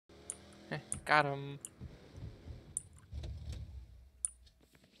Got him.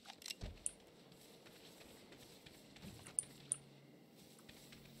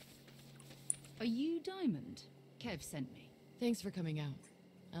 Are you Diamond? Kev sent me. Thanks for coming out.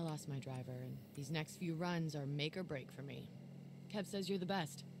 I lost my driver, and these next few runs are make or break for me. Kev says you're the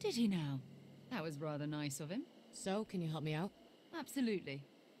best. Did he now? That was rather nice of him. So, can you help me out? Absolutely.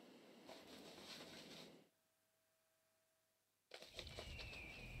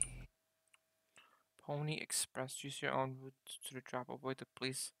 Pony Express. Use your own route to the drop. Avoid the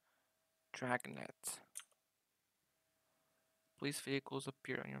police dragnet. Police vehicles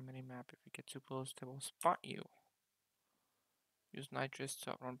appear on your mini-map. If you get too close, they will spot you. Use nitrous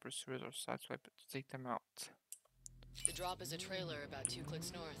to outrun pursuers or sideswipe to take them out. The drop is a trailer about 2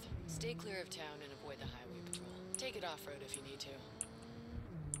 clicks north. Stay clear of town and avoid the highway patrol. Take it off-road if you need to.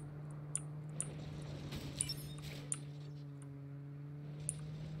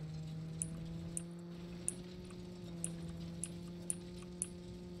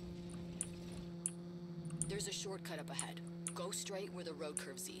 There's a shortcut up ahead. Go straight where the road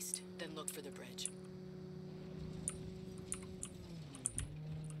curves east, then look for the bridge.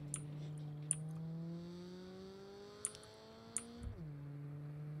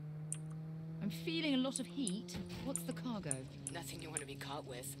 I'm feeling a lot of heat. What's the cargo? Nothing you want to be caught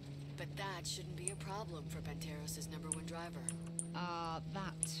with. But that shouldn't be a problem for Panteros' #1 driver.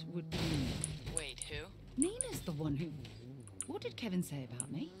 That would be Nina. Wait, who? Nina's the one who... What did Kevin say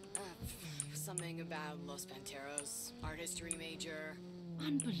about me? Something about Los Panteros, art history major.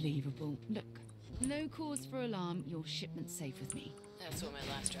 Unbelievable. Look, no cause for alarm. Your shipment's safe with me. That's what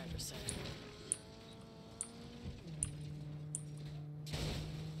my last driver said.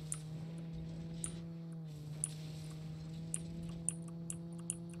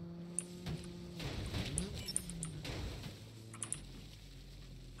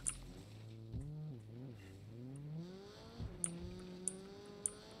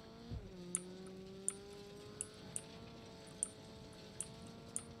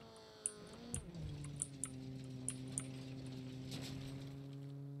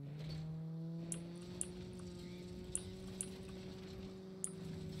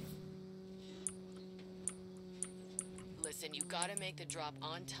 Listen, you gotta make the drop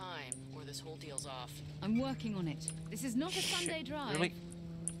on time, or this whole deal's off. I'm working on it. This is not a Sunday drive. Really?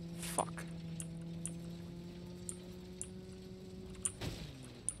 Fuck.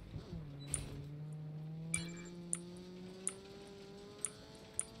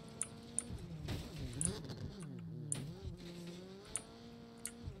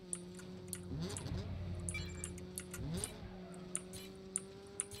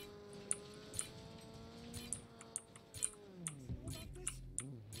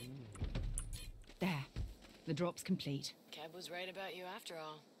 There. The drop's complete. Cab was right about you after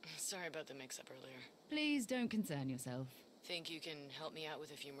all. Sorry about the mix-up earlier. Please don't concern yourself. Think you can help me out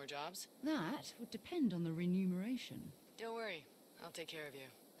with a few more jobs? That would depend on the remuneration. Don't worry, I'll take care of you.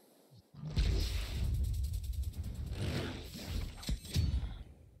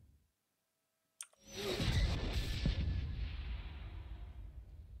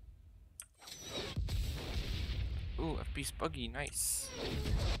 Ooh, FB's buggy, nice.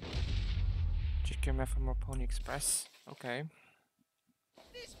 Check your map for more Pony Express. Okay.